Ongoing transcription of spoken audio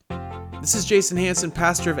This is Jason Hanson,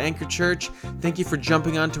 pastor of Anchor Church. Thank you for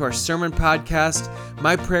jumping onto our sermon podcast.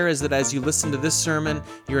 My prayer is that as you listen to this sermon,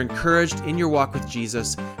 you're encouraged in your walk with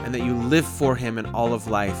Jesus and that you live for Him in all of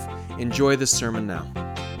life. Enjoy the sermon now.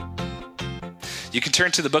 You can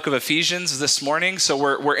turn to the book of Ephesians this morning. So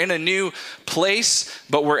we're in a new place,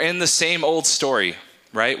 but we're in the same old story,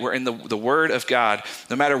 right? We're in the Word of God.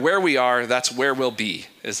 No matter where we are, that's where we'll be,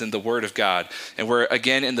 is in the Word of God. And we're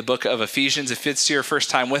again in the book of Ephesians. If it's your first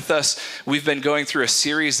time with us, we've been going through a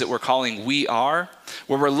series that we're calling We Are,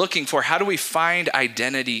 where we're looking for how do we find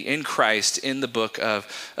identity in Christ in the book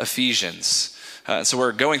of Ephesians. So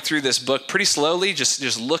we're going through this book pretty slowly,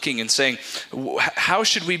 just looking and saying, how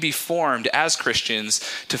should we be formed as Christians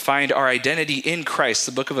to find our identity in Christ?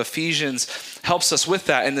 The book of Ephesians helps us with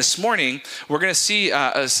that. And this morning, we're going to see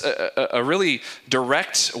a really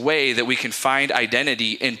direct way that we can find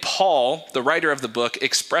identity in Paul, the writer of the book,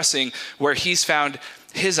 expressing where he's found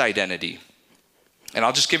his identity. And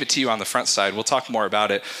I'll just give it to you on the front side. We'll talk more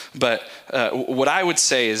about it. But what I would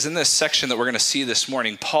say is in this section that we're going to see this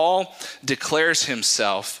morning, Paul declares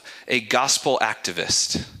himself a gospel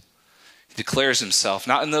activist. He declares himself,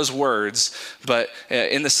 not in those words, but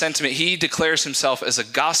in the sentiment, he declares himself as a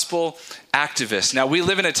gospel activist. Now, we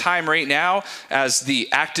live in a time right now as the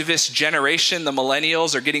activist generation, the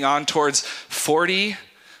millennials are getting on towards 40.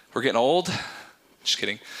 We're getting old. Just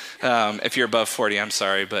kidding. If you're above 40, I'm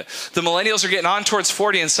sorry. But the millennials are getting on towards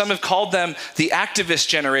 40, and some have called them the activist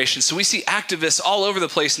generation. So we see activists all over the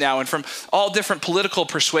place now and from all different political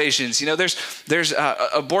persuasions. You know, there's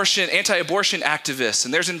anti-abortion activists,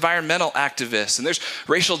 and there's environmental activists, and there's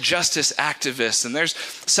racial justice activists, and there's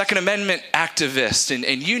Second Amendment activists,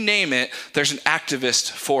 and you name it, there's an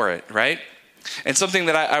activist for it, right? And something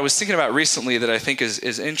that I was thinking about recently that I think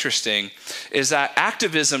is interesting is that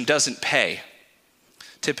activism doesn't pay.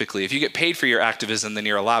 Typically, if you get paid for your activism, then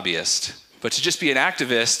you're a lobbyist. But to just be an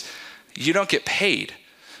activist, you don't get paid.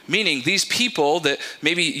 Meaning these people that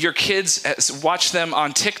maybe your kids watch them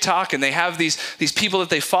on TikTok and they have these people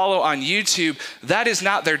that they follow on YouTube, that is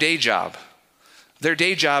not their day job. Their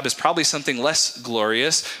day job is probably something less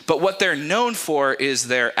glorious, but what they're known for is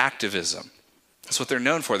their activism. That's what they're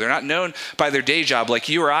known for. They're not known by their day job like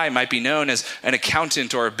you or I might be known as an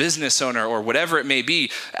accountant or a business owner or whatever it may be.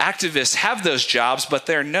 Activists have those jobs, but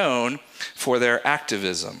they're known for their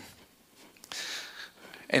activism.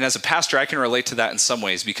 And as a pastor, I can relate to that in some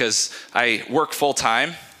ways because I work full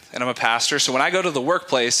time and I'm a pastor. So when I go to the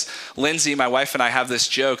workplace, Lindsay, my wife, and I have this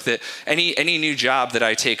joke that any new job that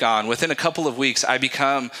I take on, within a couple of weeks, I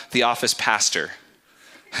become the office pastor.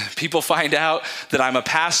 People find out that I'm a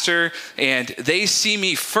pastor and they see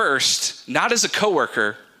me first, not as a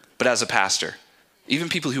coworker, but as a pastor. Even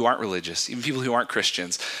people who aren't religious, even people who aren't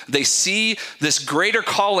Christians, they see this greater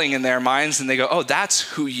calling in their minds and they go, oh, that's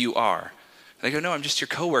who you are. And I go, no, I'm just your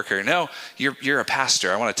coworker. No, you're a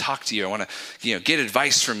pastor. I want to talk to you. I want to, get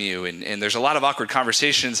advice from you. And there's a lot of awkward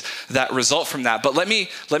conversations that result from that. But let me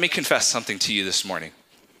confess something to you this morning,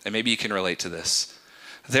 and maybe you can relate to this.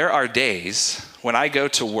 There are days when I go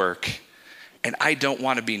to work and I don't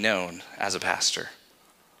want to be known as a pastor.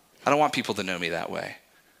 I don't want people to know me that way.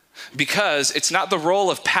 Because it's not the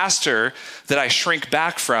role of pastor that I shrink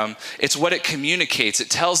back from. It's what it communicates.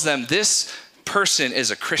 It tells them this person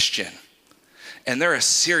is a Christian and they're a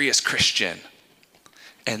serious Christian.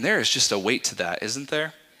 And there is just a weight to that, isn't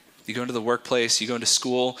there? You go into the workplace, you go into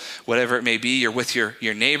school, whatever it may be, you're with your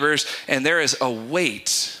neighbors, and there is a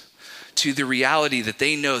weight to the reality that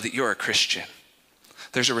they know that you're a Christian.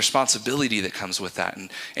 There's a responsibility that comes with that.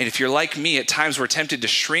 And if you're like me, at times we're tempted to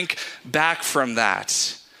shrink back from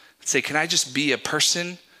that and say, can I just be a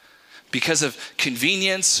person because of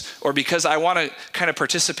convenience or because I want to kind of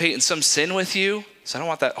participate in some sin with you? So I don't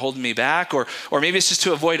want that holding me back. Or maybe it's just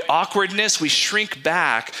to avoid awkwardness. We shrink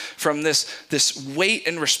back from this weight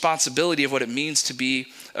and responsibility of what it means to be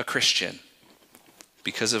a Christian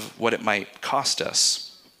because of what it might cost us.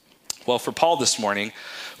 Well, for Paul this morning,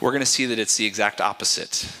 we're going to see that it's the exact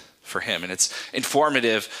opposite for him, and it's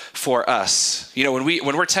informative for us. When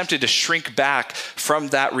we're tempted to shrink back from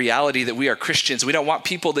that reality that we are Christians, we don't want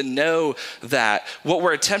people to know that. What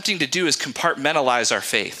we're attempting to do is compartmentalize our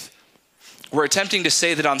faith. We're attempting to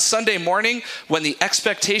say that on Sunday morning, when the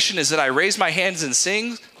expectation is that I raise my hands and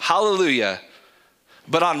sing, hallelujah.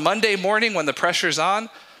 But on Monday morning, when the pressure's on,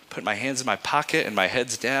 put my hands in my pocket and my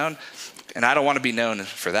head's down, and I don't want to be known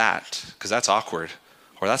for that because that's awkward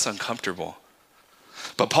or that's uncomfortable.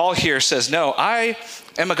 But Paul here says, no, I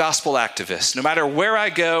am a gospel activist. No matter where I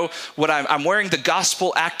go, I'm wearing the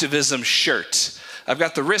gospel activism shirt. I've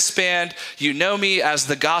got the wristband. You know me as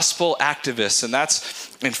the gospel activist. And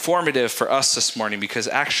that's informative for us this morning because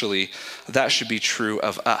actually that should be true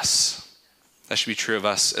of us. That should be true of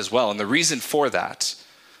us as well. And the reason for that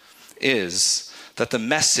is that the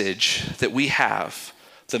message that we have,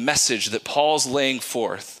 the message that Paul's laying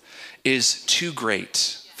forth, is too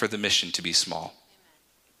great for the mission to be small.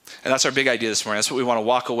 And that's our big idea this morning. That's what we want to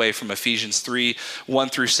walk away from Ephesians 3, 1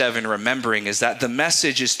 through 7, remembering is that the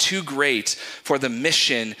message is too great for the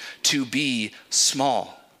mission to be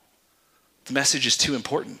small. The message is too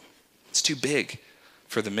important. It's too big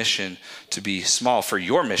for the mission to be small, for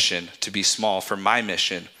your mission to be small, for my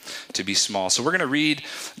mission to be small. So we're going to read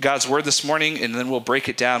God's word this morning, and then we'll break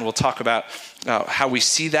it down. We'll talk about how we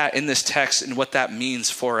see that in this text and what that means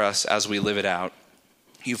for us as we live it out.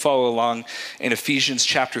 You follow along in Ephesians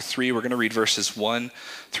chapter 3. We're going to read verses 1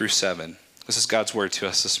 through 7. This is God's word to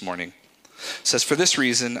us this morning. It says, "For this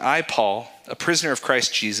reason, I, Paul, a prisoner of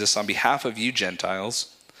Christ Jesus, on behalf of you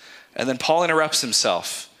Gentiles," and then Paul interrupts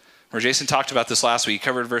himself. Where Jason talked about this last week, he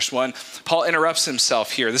covered verse 1. Paul interrupts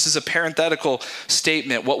himself here. This is a parenthetical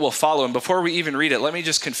statement, what will follow. And before we even read it, let me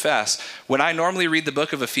just confess, when I normally read the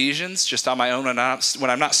book of Ephesians, just on my own, when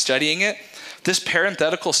I'm not studying it, this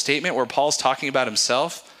parenthetical statement where Paul's talking about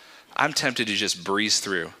himself, I'm tempted to just breeze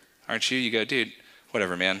through. Aren't you? You go, dude,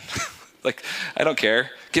 whatever, man. Like, I don't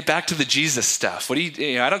care. Get back to the Jesus stuff.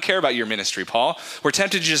 I don't care about your ministry, Paul. We're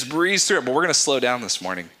tempted to just breeze through it, but we're going to slow down this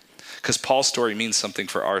morning, because Paul's story means something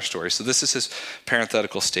for our story. So this is his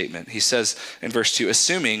parenthetical statement. He says in verse 2,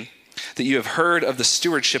 "Assuming that you have heard of the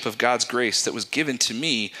stewardship of God's grace that was given to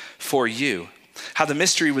me for you, how the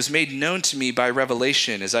mystery was made known to me by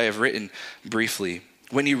revelation, as I have written briefly.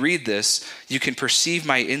 When you read this, you can perceive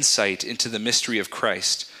my insight into the mystery of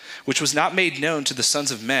Christ, which was not made known to the sons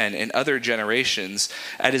of men in other generations,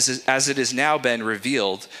 as it has now been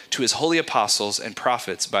revealed to his holy apostles and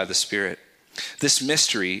prophets by the Spirit. This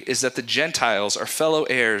mystery is that the Gentiles are fellow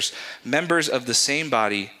heirs, members of the same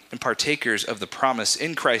body, and partakers of the promise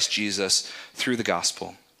in Christ Jesus through the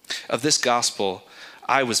gospel. Of this gospel,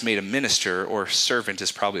 I was made a minister," or servant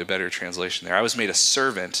is probably a better translation there. "I was made a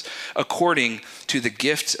servant according to the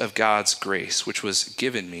gift of God's grace, which was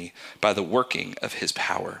given me by the working of his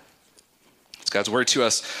power." It's God's word to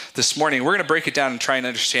us this morning. We're going to break it down and try and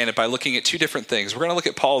understand it by looking at two different things. We're going to look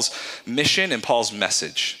at Paul's mission and Paul's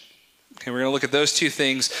message. Okay, we're going to look at those two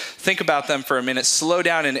things, think about them for a minute, slow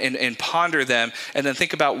down and ponder them, and then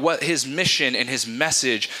think about what his mission and his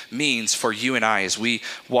message means for you and I as we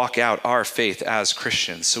walk out our faith as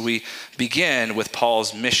Christians. So we begin with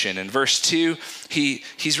Paul's mission. In verse 2,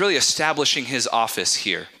 he's really establishing his office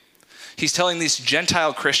here. He's telling these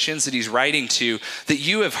Gentile Christians that he's writing to that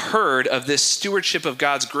you have heard of this stewardship of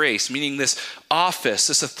God's grace, meaning this office,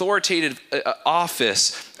 this authoritative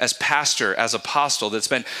office as pastor, as apostle that's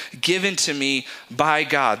been given to me by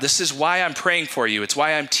God. This is why I'm praying for you. It's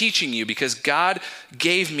why I'm teaching you, because God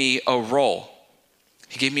gave me a role.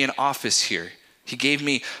 He gave me an office here. He gave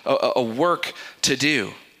me a work to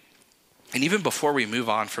do. And even before we move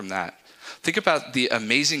on from that, think about the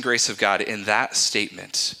amazing grace of God in that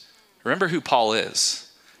statement. Remember who Paul is.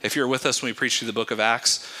 If you're with us when we preach through the book of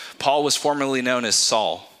Acts, Paul was formerly known as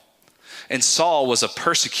Saul. And Saul was a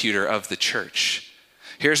persecutor of the church.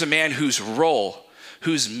 Here's a man whose role,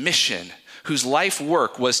 whose mission, whose life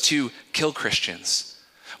work was to kill Christians,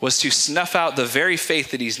 was to snuff out the very faith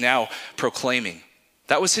that he's now proclaiming.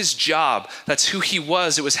 That was his job. That's who he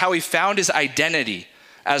was. It was how he found his identity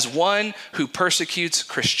as one who persecutes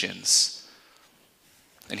Christians.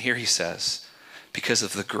 And here he says, because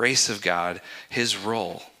of the grace of God, his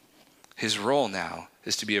role now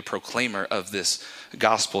is to be a proclaimer of this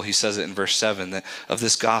gospel. He says it in verse 7, that of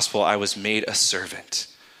this gospel I was made a servant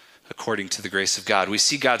according to the grace of God. We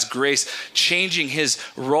see God's grace changing his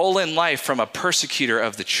role in life from a persecutor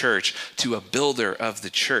of the church to a builder of the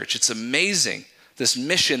church. It's amazing, this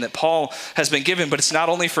mission that Paul has been given, but it's not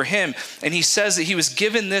only for him. And he says that he was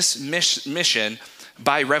given this mission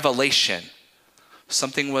by revelation.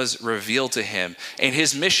 Something was revealed to him. And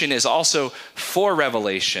his mission is also for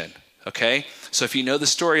revelation, okay? So if you know the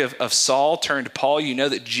story of Saul turned Paul, you know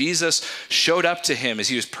that Jesus showed up to him as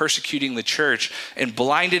he was persecuting the church and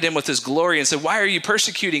blinded him with his glory and said, "Why are you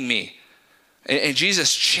persecuting me?" And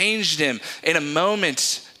Jesus changed him in a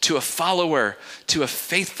moment to a follower, to a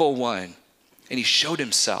faithful one. And he showed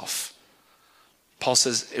himself. Paul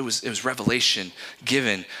says it was revelation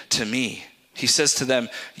given to me. He says to them,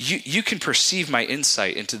 you can perceive my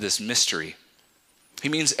insight into this mystery. He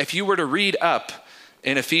means if you were to read up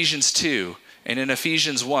in Ephesians 2, And in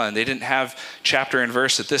Ephesians 1, they didn't have chapter and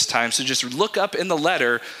verse at this time. So just look up in the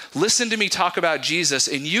letter, listen to me talk about Jesus,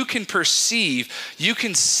 and you can perceive, you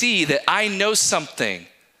can see that I know something.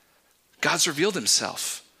 God's revealed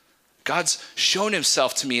himself. God's shown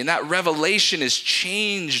himself to me, and that revelation has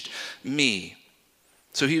changed me.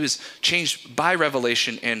 So he was changed by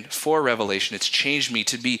revelation and for revelation. It's changed me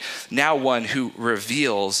to be now one who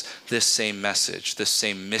reveals this same message, this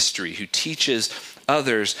same mystery, who teaches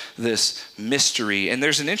others this mystery. And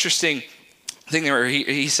there's an interesting thing there where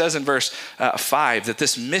he says in verse 5 that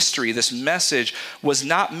this mystery, this message was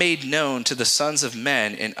not made known to the sons of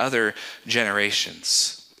men in other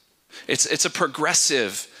generations. It's a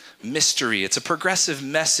progressive mystery. It's a progressive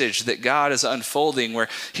message that God is unfolding where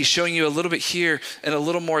he's showing you a little bit here and a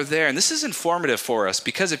little more there. And this is informative for us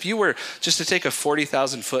because if you were just to take a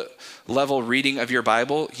 40,000 foot level reading of your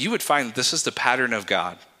Bible, you would find that this is the pattern of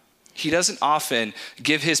God. He doesn't often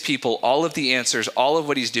give his people all of the answers, all of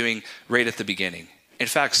what he's doing right at the beginning. In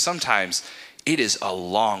fact, sometimes it is a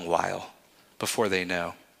long while before they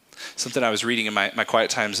know. Something I was reading in my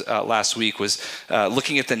quiet times last week was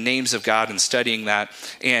looking at the names of God and studying that.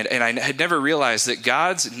 And I had never realized that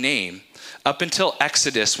God's name, up until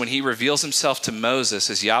Exodus, when he reveals himself to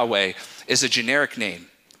Moses as Yahweh, is a generic name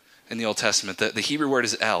in the Old Testament. The Hebrew word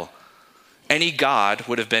is El. Any God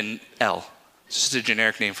would have been El. It's just a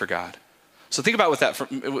generic name for God. So think about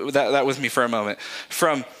that with me for a moment.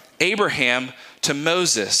 From Abraham to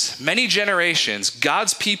Moses, many generations,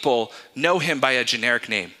 God's people know him by a generic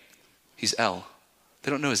name. He's El.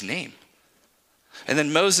 They don't know his name. And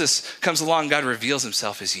then Moses comes along, God reveals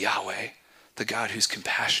himself as Yahweh, the God who's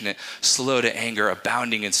compassionate, slow to anger,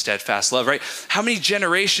 abounding in steadfast love, right? How many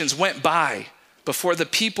generations went by before the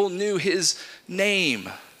people knew his name?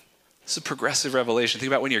 It's a progressive revelation.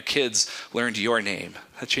 Think about when your kids learned your name.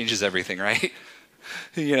 That changes everything, right?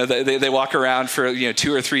 You know, they walk around for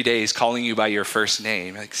 2 or 3 days calling you by your first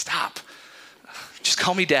name. Like, stop. Just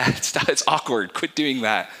call me Dad. Stop. It's awkward. Quit doing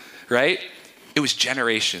that. Right? It was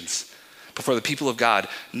generations before the people of God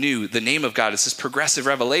knew the name of God. It's this progressive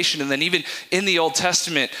revelation. And then even in the Old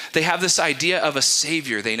Testament, they have this idea of a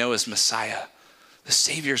Savior they know as Messiah. The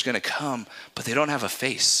Savior is going to come, but they don't have a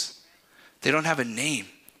face. They don't have a name.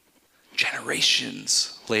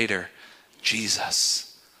 Generations later,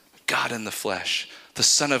 Jesus, God in the flesh, the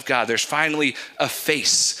Son of God. There's finally a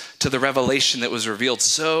face to the revelation that was revealed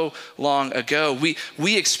so long ago.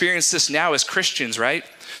 We experience this now as Christians, right?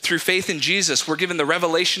 Through faith in Jesus, we're given the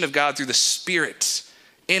revelation of God through the Spirit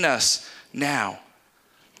in us now.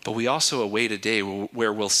 But we also await a day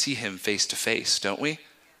where we'll see him face to face, don't we?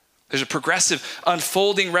 There's a progressive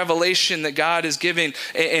unfolding revelation that God is giving.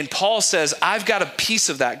 And Paul says, I've got a piece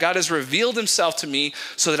of that. God has revealed himself to me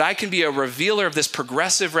so that I can be a revealer of this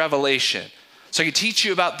progressive revelation. So I can teach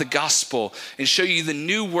you about the gospel and show you the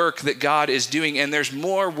new work that God is doing. And there's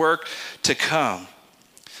more work to come.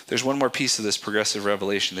 There's one more piece of this progressive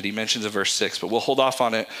revelation that he mentions in verse 6, but we'll hold off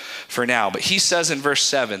on it for now. But he says in verse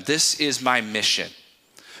 7, this is my mission.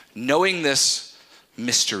 Knowing this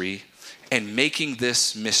mystery and making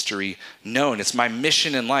this mystery known. It's my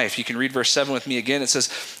mission in life. You can read verse 7 with me again. It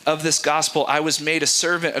says, of this gospel, I was made a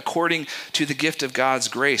servant according to the gift of God's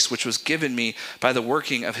grace, which was given me by the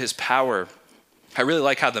working of his power. I really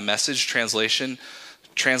like how the Message translation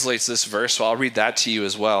translates this verse, so I'll read that to you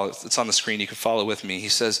as well. It's on the screen. You can follow with me. He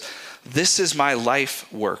says, this is my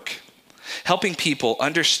life work, helping people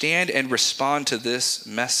understand and respond to this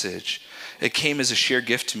message. It came as a sheer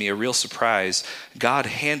gift to me, a real surprise, God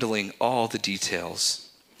handling all the details.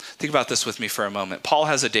 Think about this with me for a moment. Paul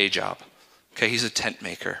has a day job. Okay, he's a tent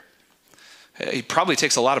maker. He probably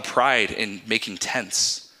takes a lot of pride in making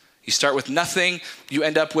tents. You start with nothing, you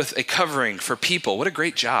end up with a covering for people. What a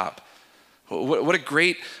great job. What a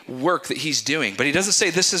great work that he's doing. But he doesn't say,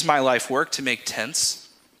 this is my life work to make tents.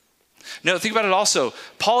 No, think about it also.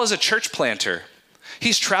 Paul is a church planter.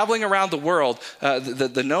 He's traveling around the world,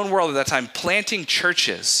 the known world at that time, planting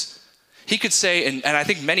churches. He could say, and I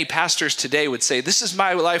think many pastors today would say, this is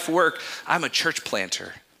my life work. I'm a church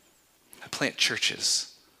planter. I plant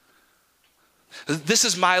churches. This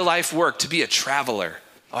is my life work, to be a traveler.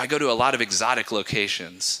 Oh, I go to a lot of exotic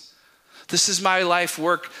locations. This is my life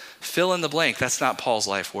work, fill in the blank. That's not Paul's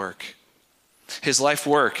life work. His life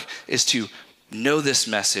work is to know this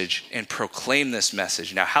message and proclaim this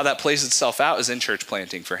message. Now, how that plays itself out is in church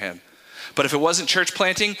planting for him. But if it wasn't church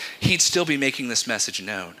planting, he'd still be making this message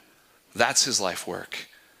known. That's his life work.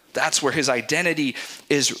 That's where his identity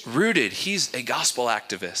is rooted. He's a gospel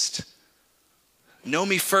activist. Know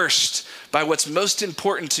me first by what's most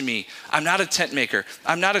important to me. I'm not a tent maker.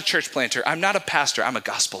 I'm not a church planter. I'm not a pastor. I'm a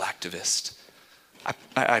gospel activist.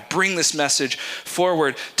 I bring this message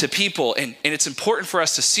forward to people. And it's important for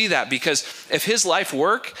us to see that, because if his life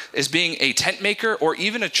work is being a tent maker or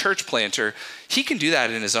even a church planter, he can do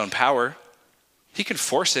that in his own power. He can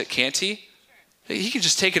force it, can't he? He can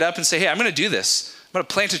just take it up and say, hey, I'm going to do this. I'm going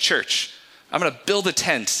to plant a church. I'm going to build a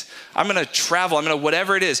tent. I'm going to travel. I'm going to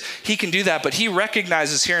whatever it is. He can do that. But he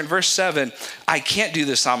recognizes here in verse 7, I can't do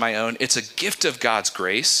this on my own. It's a gift of God's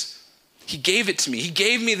grace. He gave it to me. He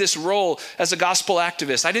gave me this role as a gospel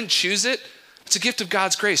activist. I didn't choose it. It's a gift of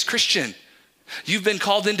God's grace. Christian, you've been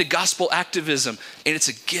called into gospel activism, and it's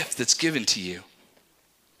a gift that's given to you.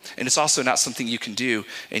 And it's also not something you can do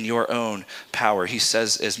in your own power. He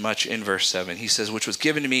says as much in verse 7. He says, which was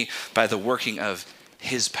given to me by the working of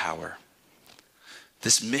his power.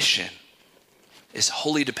 This mission is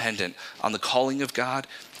wholly dependent on the calling of God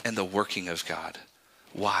and the working of God.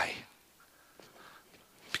 Why?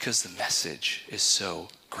 Because the message is so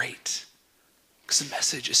great. Because the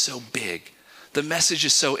message is so big. The message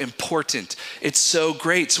is so important. It's so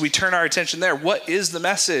great. So we turn our attention there. What is the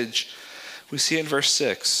message? We see in verse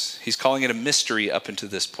 6. He's calling it a mystery up until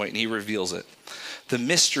this point, and he reveals it. The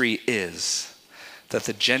mystery is that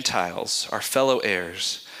the Gentiles are fellow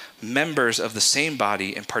heirs, members of the same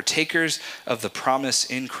body, and partakers of the promise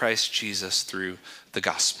in Christ Jesus through the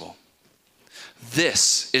gospel.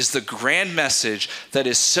 This is the grand message that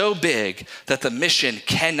is so big that the mission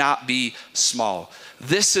cannot be small.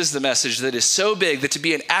 This is the message that is so big that to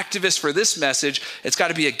be an activist for this message, it's got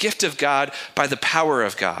to be a gift of God by the power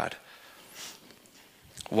of God.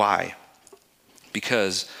 Why?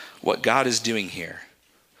 Because what God is doing here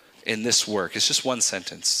in this work is just one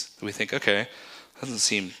sentence. We think, okay, doesn't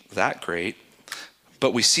seem that great.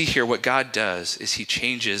 But we see here what God does is he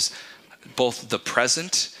changes both the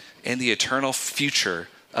present and the eternal future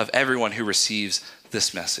of everyone who receives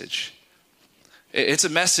this message. It's a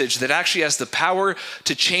message that actually has the power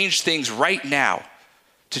to change things right now,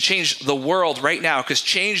 to change the world right now, because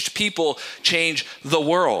changed people change the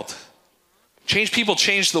world. Changed people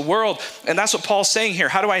change the world. And that's what Paul's saying here.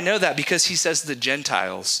 How do I know that? Because he says the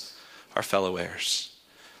Gentiles are fellow heirs.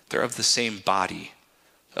 They're of the same body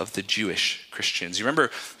of the Jewish Christians. You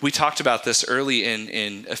remember we talked about this early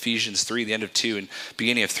in Ephesians 3, the end of 2 and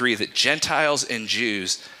beginning of 3, that Gentiles and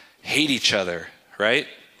Jews hate each other, right?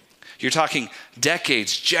 You're talking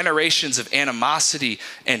decades, generations of animosity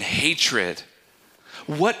and hatred.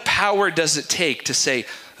 What power does it take to say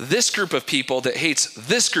this group of people that hates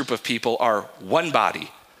this group of people are one body?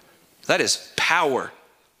 That is power.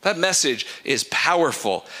 That message is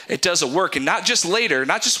powerful. It does a work, and not just later,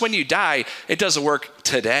 not just when you die, it does a work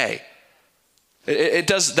today. It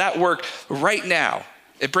does that work right now.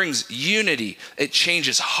 It brings unity. It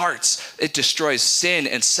changes hearts. It destroys sin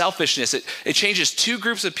and selfishness. It changes two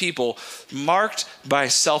groups of people marked by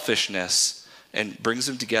selfishness and brings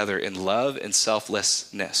them together in love and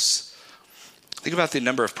selflessness. Think about the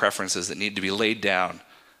number of preferences that need to be laid down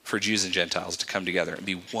for Jews and Gentiles to come together and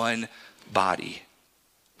be one body.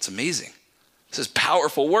 It's amazing. This is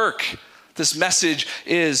powerful work this message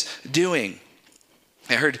is doing.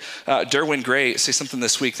 I heard Derwin Gray say something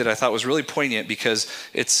this week that I thought was really poignant because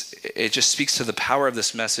it just speaks to the power of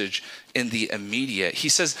this message in the immediate. He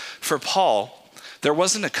says, for Paul, there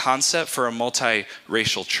wasn't a concept for a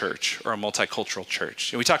multiracial church or a multicultural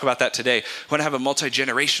church. And we talk about that today. We want to have a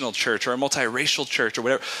multi-generational church or a multiracial church or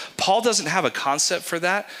whatever. Paul doesn't have a concept for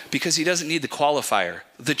that because he doesn't need the qualifier.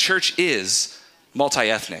 The church is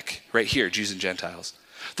multi-ethnic, right here, Jews and Gentiles.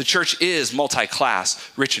 The church is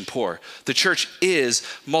multi-class, rich and poor. The church is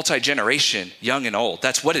multi-generation, young and old.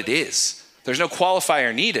 That's what it is. There's no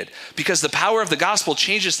qualifier needed because the power of the gospel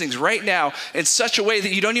changes things right now in such a way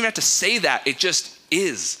that you don't even have to say that. It just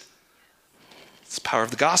is. It's the power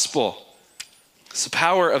of the gospel. It's the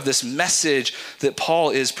power of this message that Paul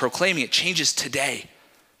is proclaiming. It changes today.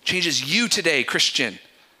 It changes you today, Christian.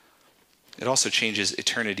 It also changes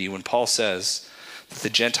eternity when Paul says that the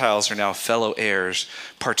Gentiles are now fellow heirs,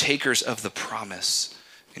 partakers of the promise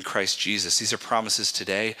in Christ Jesus. These are promises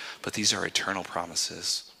today, but these are eternal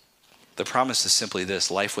promises. The promise is simply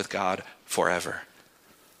this: life with God forever.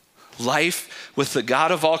 Life with the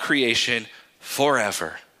God of all creation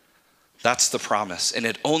forever. That's the promise. And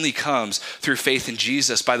it only comes through faith in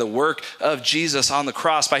Jesus, by the work of Jesus on the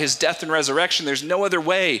cross, by his death and resurrection. There's no other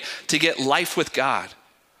way to get life with God.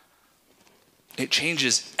 It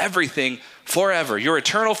changes everything forever. Your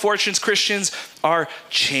eternal fortunes, Christians, are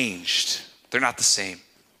changed. They're not the same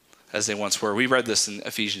as they once were. We read this in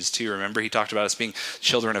Ephesians 2. Remember, he talked about us being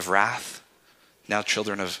children of wrath, now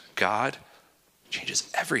children of God. It changes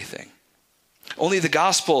everything. Only the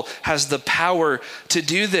gospel has the power to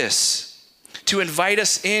do this, to invite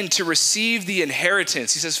us in to receive the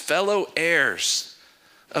inheritance. He says, fellow heirs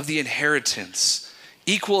of the inheritance,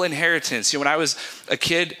 equal inheritance. When I was a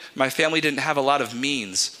kid, my family didn't have a lot of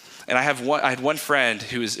means. And I had one friend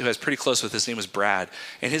who was pretty close with, his name was Brad,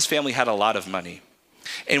 and his family had a lot of money.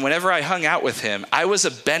 And whenever I hung out with him, I was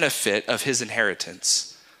a benefit of his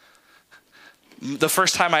inheritance. The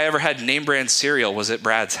first time I ever had name brand cereal was at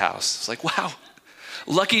Brad's house. It's like, wow,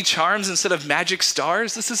 Lucky Charms instead of Magic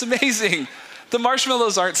Stars? This is amazing. The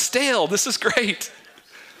marshmallows aren't stale. This is great.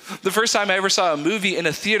 The first time I ever saw a movie in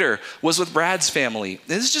a theater was with Brad's family.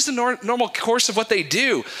 This is just a normal course of what they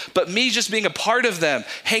do. But me just being a part of them,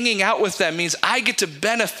 hanging out with them, means I get to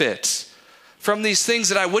benefit from these things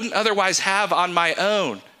that I wouldn't otherwise have on my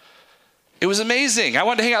own. It was amazing. I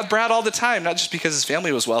wanted to hang out with Brad all the time, not just because his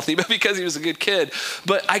family was wealthy, but because he was a good kid.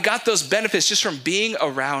 But I got those benefits just from being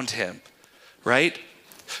around him, right?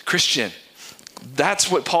 Christian, that's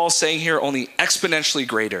what Paul's saying here, only exponentially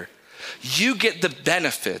greater. You get the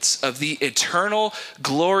benefits of the eternal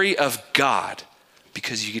glory of God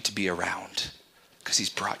because you get to be around, because he's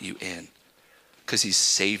brought you in, because he's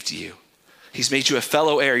saved you. He's made you a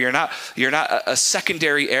fellow heir. You're not a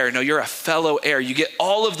secondary heir. No, you're a fellow heir. You get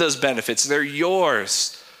all of those benefits. They're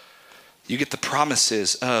yours. You get the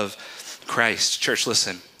promises of Christ. Church,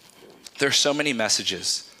 listen, there's so many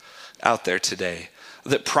messages out there today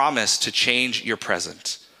that promise to change your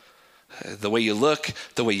present. The way you look,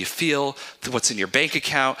 the way you feel, what's in your bank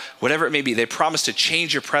account, whatever it may be, they promise to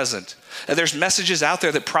change your present. And there's messages out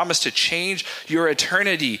there that promise to change your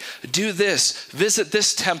eternity. Do this, visit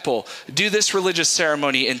this temple, do this religious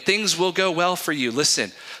ceremony, and things will go well for you.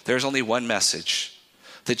 Listen, there's only one message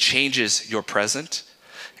that changes your present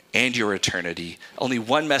and your eternity. Only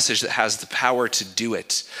one message that has the power to do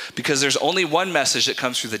it. Because there's only one message that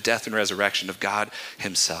comes through the death and resurrection of God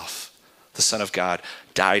himself. The Son of God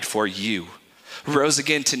died for you, rose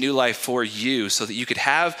again to new life for you so that you could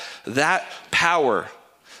have that power,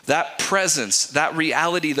 that presence, that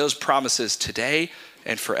reality, those promises today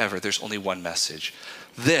and forever. There's only one message.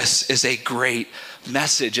 This is a great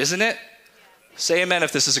message, isn't it? Say amen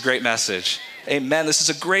if this is a great message. Amen. This is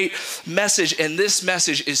a great message, and this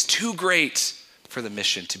message is too great for the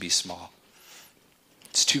mission to be small.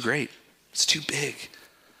 It's too great. It's too big.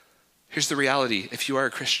 Here's the reality. If you are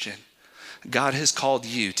a Christian, God has called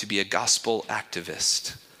you to be a gospel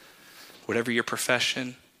activist. Whatever your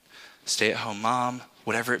profession, stay-at-home mom,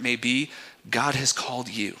 whatever it may be, God has called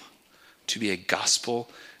you to be a gospel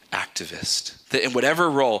activist. That in whatever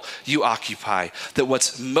role you occupy, that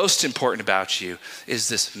what's most important about you is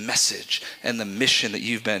this message and the mission that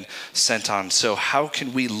you've been sent on. So how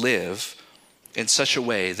can we live in such a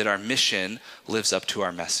way that our mission lives up to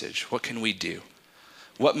our message? What can we do?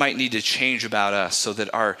 What might need to change about us so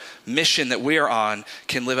that our mission that we are on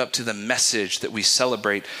can live up to the message that we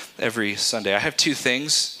celebrate every Sunday? I have two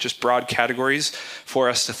things, just broad categories for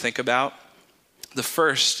us to think about. The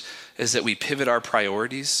first is that we pivot our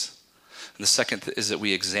priorities. And the second is that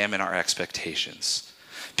we examine our expectations.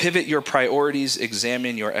 Pivot your priorities,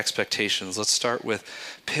 examine your expectations. Let's start with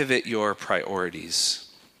pivot your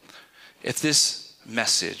priorities. If this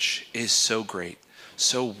message is so great,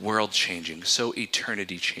 so world-changing, so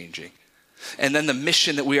eternity-changing, and then the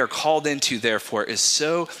mission that we are called into, therefore, is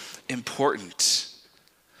so important,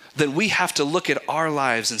 then we have to look at our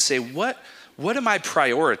lives and say, what am I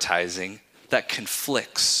prioritizing that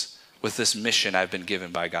conflicts with this mission I've been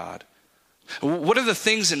given by God? What are the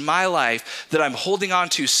things in my life that I'm holding on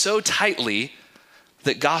to so tightly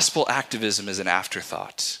that gospel activism is an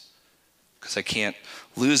afterthought? Because I can't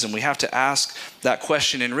lose them. We have to ask that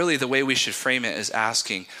question, and really the way we should frame it is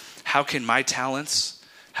asking, how can my talents,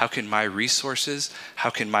 how can my resources, how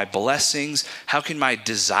can my blessings, how can my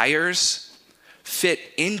desires fit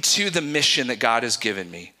into the mission that God has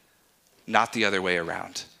given me, not the other way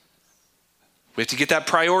around? We have to get that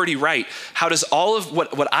priority right. How does all of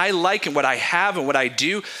what I like and what I have and what I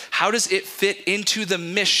do, how does it fit into the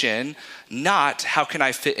mission, not how can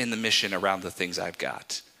I fit in the mission around the things I've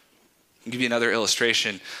got? I'll give you another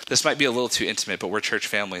illustration. This might be a little too intimate, but we're church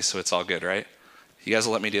families, so it's all good, right? You guys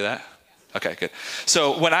will let me do that? Okay, good.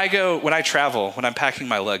 So when I travel, when I'm packing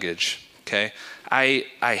my luggage, okay, I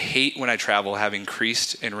hate when I travel having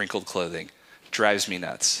creased and wrinkled clothing. It drives me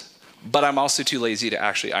nuts. But I'm also too lazy to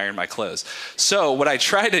actually iron my clothes. So what I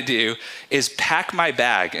try to do is pack my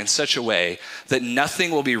bag in such a way that nothing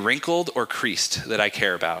will be wrinkled or creased that I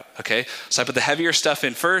care about, okay? So I put the heavier stuff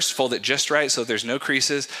in first, fold it just right so there's no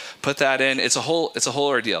creases, put that in. It's a whole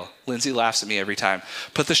ordeal. Lindsay laughs at me every time.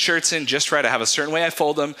 Put the shirts in just right. I have a certain way I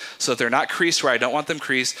fold them so that they're not creased where I don't want them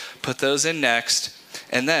creased. Put those in next.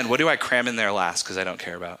 And then what do I cram in there last because I don't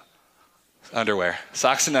care about? underwear.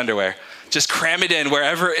 Socks and underwear. Just cram it in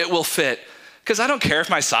wherever it will fit. Because I don't care if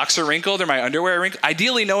my socks are wrinkled or my underwear are wrinkled.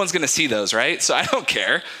 Ideally, no one's going to see those, right? So I don't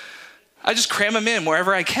care. I just cram them in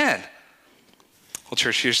wherever I can. Well,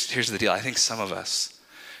 church, here's the deal. I think some of us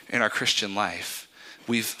in our Christian life,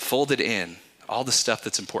 we've folded in all the stuff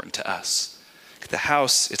that's important to us. The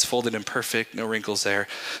house, it's folded in perfect, no wrinkles there.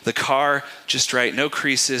 The car, just right, no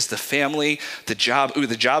creases. The family, the job,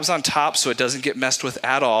 the job's on top so it doesn't get messed with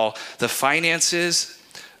at all. The finances,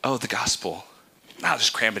 the gospel. I'll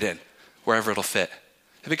just cram it in wherever it'll fit.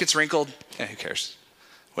 If it gets wrinkled, who cares?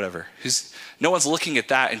 Whatever. No one's looking at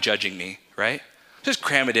that and judging me, right? Just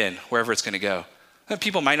cram it in wherever it's going to go. And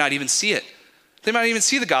people might not even see it. They might not even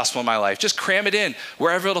see the gospel in my life. Just cram it in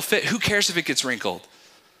wherever it'll fit. Who cares if it gets wrinkled?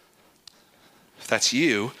 If that's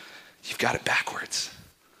you, you've got it backwards.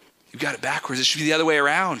 You've got it backwards. It should be the other way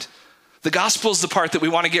around. The gospel is the part that we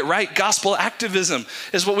want to get right. Gospel activism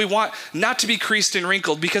is what we want not to be creased and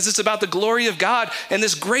wrinkled, because it's about the glory of God and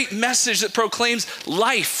this great message that proclaims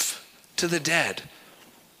life to the dead.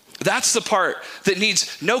 That's the part that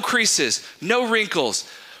needs no creases, no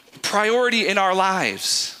wrinkles, priority in our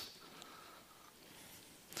lives.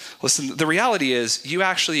 Listen, the reality is you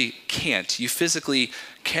actually can't. You physically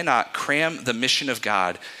cannot cram the mission of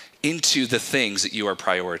God into the things that you are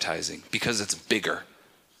prioritizing because it's bigger.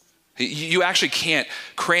 You actually can't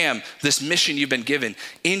cram this mission you've been given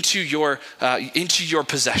into your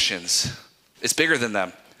possessions. It's bigger than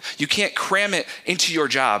them. You can't cram it into your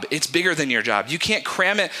job. It's bigger than your job. You can't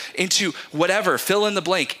cram it into whatever, fill in the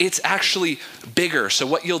blank. It's actually bigger. So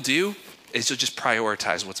what you'll do is you'll just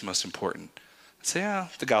prioritize what's most important. Say,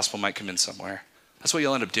 the gospel might come in somewhere. That's what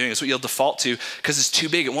you'll end up doing. That's what you'll default to because it's too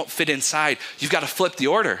big. It won't fit inside. You've got to flip the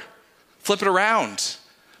order. Flip it around.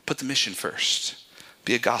 Put the mission first.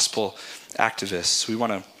 Be a gospel activist. We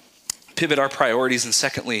want to pivot our priorities. And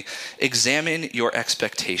secondly, examine your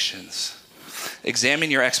expectations.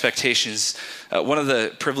 Examine your expectations. One of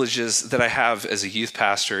the privileges that I have as a youth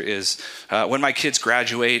pastor is when my kids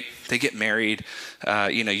graduate, they get married.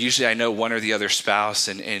 Usually I know one or the other spouse,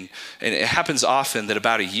 and it happens often that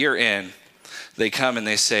about a year in, they come and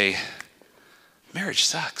they say, marriage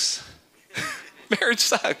sucks. Marriage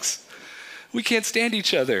sucks. We can't stand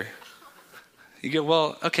each other. You go,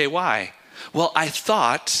 well, okay, why? Well, I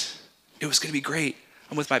thought it was going to be great.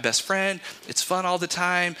 I'm with my best friend. It's fun all the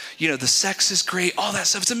time. The sex is great. All that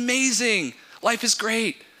stuff. It's amazing. Life is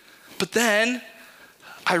great. But then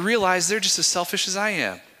I realized they're just as selfish as I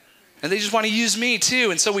am. And they just want to use me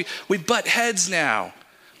too. And so we butt heads now.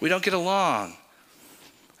 We don't get along.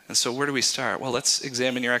 And so where do we start? Well, let's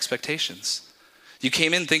examine your expectations. You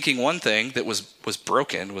came in thinking one thing that was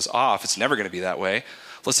broken, was off. It's never going to be that way.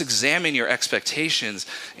 Let's examine your expectations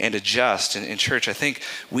and adjust. And in church, I think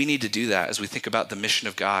we need to do that as we think about the mission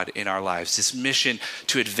of God in our lives. This mission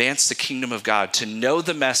to advance the kingdom of God, to know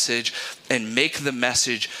the message and make the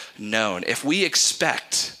message known. If we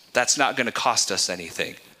expect that's not going to cost us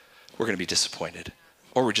anything, we're going to be disappointed,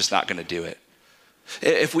 or we're just not going to do it.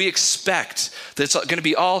 If we expect that it's going to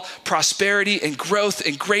be all prosperity and growth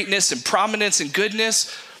and greatness and prominence and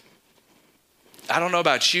goodness, I don't know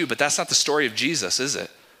about you, but that's not the story of Jesus, is it?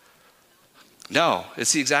 No,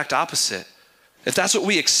 it's the exact opposite. If that's what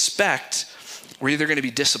we expect, we're either going to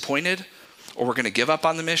be disappointed or we're going to give up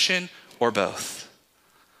on the mission, or both.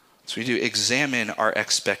 So we do examine our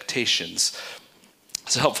expectations.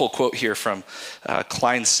 It's a helpful quote here from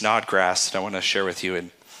Klyne Snodgrass that I want to share with you.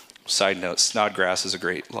 And side note, Snodgrass is a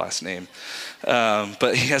great last name.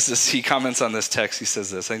 But he comments on this text. He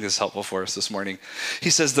says this. I think this is helpful for us this morning. He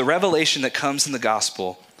says, the revelation that comes in the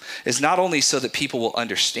gospel is not only so that people will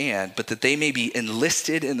understand, but that they may be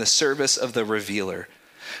enlisted in the service of the revealer.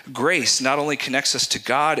 Grace not only connects us to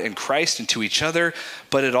God and Christ and to each other,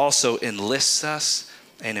 but it also enlists us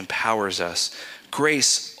and empowers us.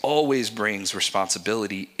 Grace always brings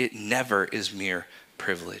responsibility. It never is mere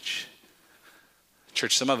privilege.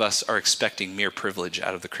 Church, some of us are expecting mere privilege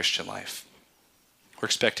out of the Christian life. We're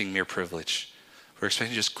expecting mere privilege. We're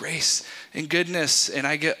expecting just grace and goodness, and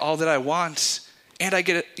I get all that I want, and I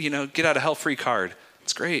get get out of hell free card.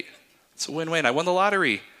 It's great. It's a win-win. I won the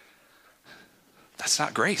lottery. That's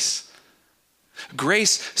not grace.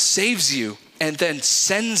 Grace saves you and then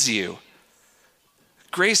sends you.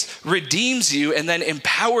 Grace redeems you and then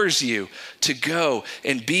empowers you to go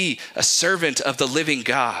and be a servant of the living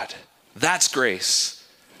God. That's grace.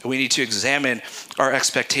 We need to examine our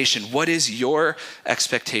expectation. What is your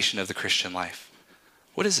expectation of the Christian life?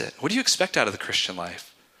 What is it? What do you expect out of the Christian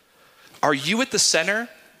life? Are you at the center?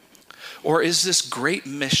 Or is this great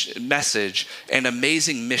message and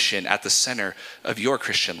amazing mission at the center of your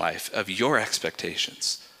Christian life, of your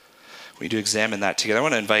expectations? We do examine that together. I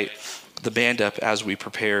want to invite the band up as we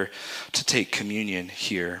prepare to take communion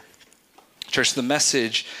here. Church, the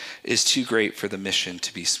message is too great for the mission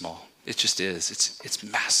to be small. It just is. It's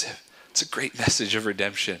massive. It's a great message of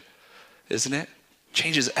redemption, isn't it?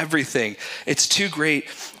 Changes everything. It's too great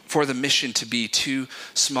for the mission to be too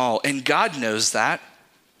small. And God knows that.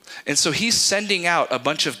 And so he's sending out a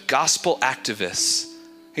bunch of gospel activists.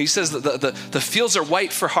 He says that the fields are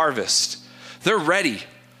white for harvest. They're ready.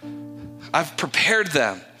 I've prepared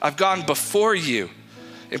them. I've gone before you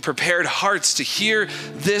and prepared hearts to hear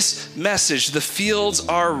this message. The fields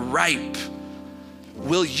are ripe.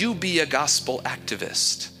 Will you be a gospel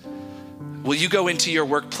activist? Will you go into your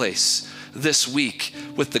workplace this week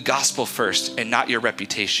with the gospel first and not your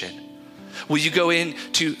reputation? Will you go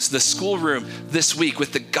into the schoolroom this week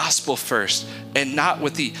with the gospel first and not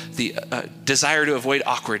with the desire to avoid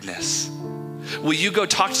awkwardness? Will you go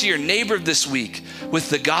talk to your neighbor this week with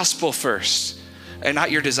the gospel first and not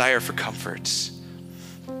your desire for comfort?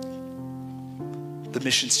 The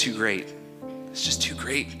mission's too great. It's just too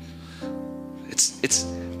great. It's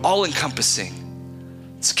all-encompassing.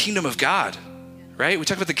 It's the kingdom of God, right? We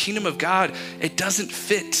talk about the kingdom of God. It doesn't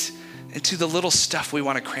fit into the little stuff we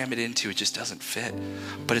want to cram it into. It just doesn't fit.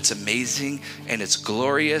 But it's amazing and it's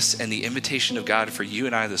glorious. And the invitation of God for you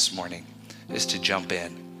and I this morning is to jump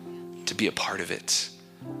in, to be a part of it,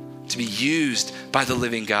 to be used by the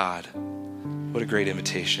living God. What a great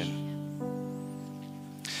invitation.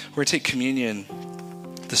 We're going to take communion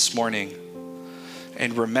this morning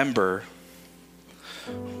and remember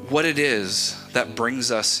what it is that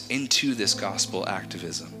brings us into this gospel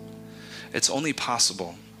activism. It's only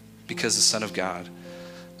possible because the Son of God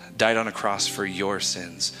died on a cross for your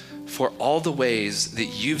sins, for all the ways that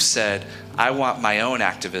you've said, I want my own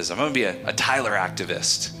activism. I'm going to be a Tyler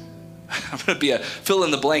activist. I'm going to be a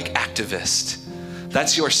fill-in-the-blank activist.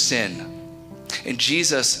 That's your sin. And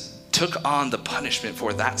Jesus took on the punishment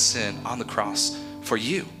for that sin on the cross for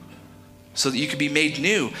you, so that you could be made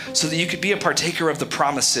new, so that you could be a partaker of the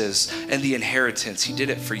promises and the inheritance. He did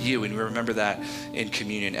it for you, and we remember that in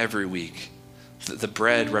communion every week. The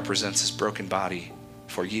bread represents his broken body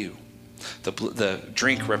for you. The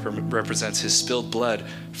drink represents his spilled blood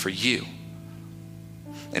for you.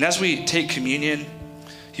 And as we take communion,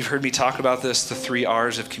 you've heard me talk about this, the 3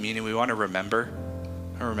 R's of communion. We want to remember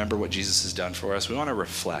what Jesus has done for us. We want to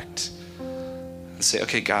reflect and say,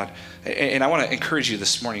 okay, God, and I want to encourage you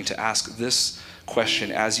this morning to ask this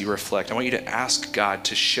question as you reflect. I want you to ask God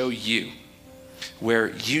to show you where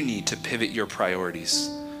you need to pivot your priorities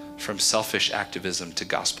from selfish activism to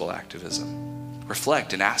gospel activism.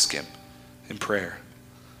 Reflect and ask him in prayer.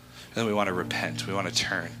 And then we want to repent. We want to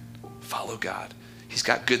turn, follow God. He's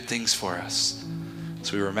got good things for us.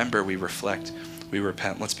 So we remember, we reflect, we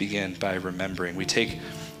repent. Let's begin by remembering. We take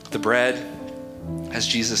the bread as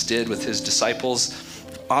Jesus did with his disciples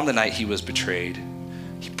on the night he was betrayed.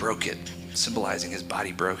 He broke it, symbolizing his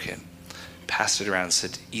body broken, passed it around and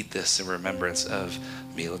said, eat this in remembrance of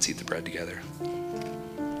me. Let's eat the bread together.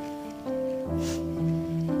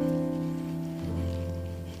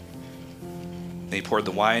 Then he poured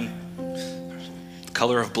the wine, the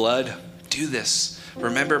color of blood. Do this.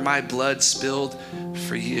 Remember my blood spilled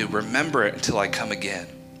for you. Remember it until I come again.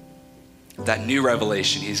 That new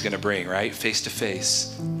revelation he's going to bring, right? Face to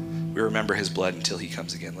face. We remember his blood until he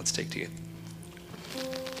comes again. Let's take together.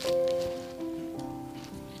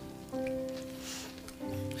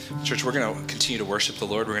 Church, we're going to continue to worship the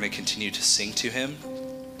Lord. We're going to continue to sing to him.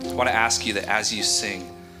 I want to ask you that as you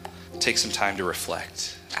sing, take some time to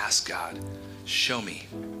reflect. Ask God, show me.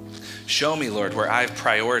 Show me, Lord, where I've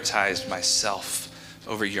prioritized myself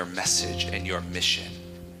over your message and your mission.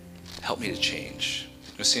 Help me to change.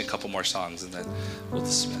 We'll sing a couple more songs and then we'll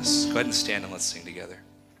dismiss. Go ahead and stand and let's sing together.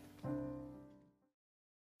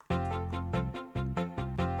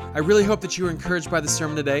 I really hope that you were encouraged by the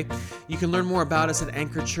sermon today. You can learn more about us at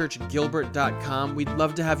anchorchurchgilbert.com. We'd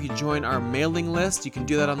love to have you join our mailing list. You can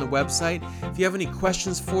do that on the website. If you have any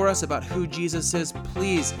questions for us about who Jesus is,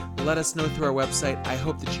 please let us know through our website. I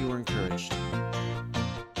hope that you were encouraged.